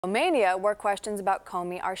Mania, where questions about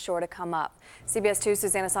Comey are sure to come up. CBS 2's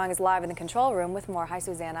Susanna Song is live in the control room with more. Hi,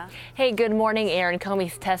 Susanna. Hey, good morning, Aaron.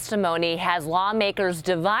 Comey's testimony has lawmakers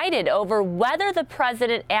divided over whether the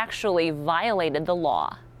president actually violated the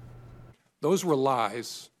law. Those were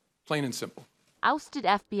lies, plain and simple. Ousted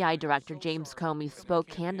FBI Director James Comey spoke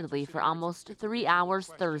candidly for almost 3 hours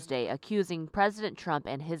Thursday, accusing President Trump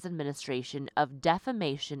and his administration of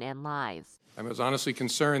defamation and lies. I was honestly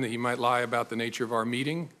concerned that he might lie about the nature of our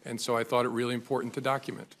meeting, and so I thought it really important to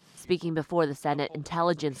document. Speaking before the Senate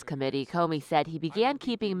Intelligence Committee, Comey said he began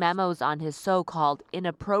keeping memos on his so-called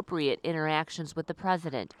inappropriate interactions with the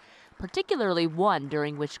president, particularly one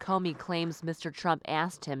during which Comey claims Mr. Trump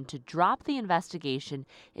asked him to drop the investigation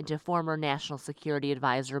into former National Security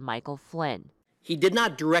Advisor Michael Flynn. He did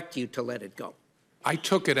not direct you to let it go. I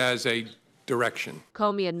took it as a direction.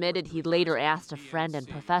 Comey admitted he later asked a friend and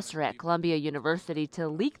professor at Columbia University to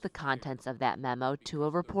leak the contents of that memo to a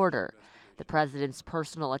reporter. The president's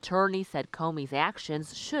personal attorney said Comey's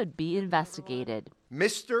actions should be investigated.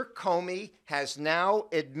 Mr. Comey has now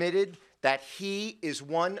admitted that he is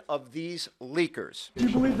one of these leakers. Do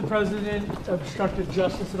you believe the president obstructed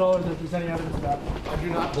justice at all, or that there's any evidence of that? I do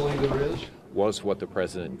not believe there is. Was what the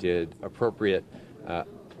president did appropriate?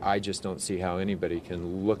 I just don't see how anybody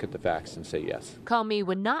can look at the facts and say yes. Comey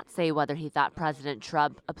would not say whether he thought President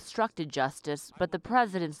Trump obstructed justice, but the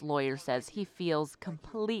president's lawyer says he feels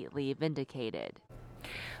completely vindicated.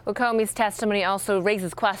 Well, Comey's testimony also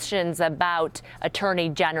raises questions about Attorney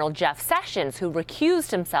General Jeff Sessions, who recused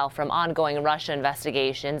himself from ongoing Russia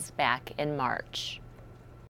investigations back in March.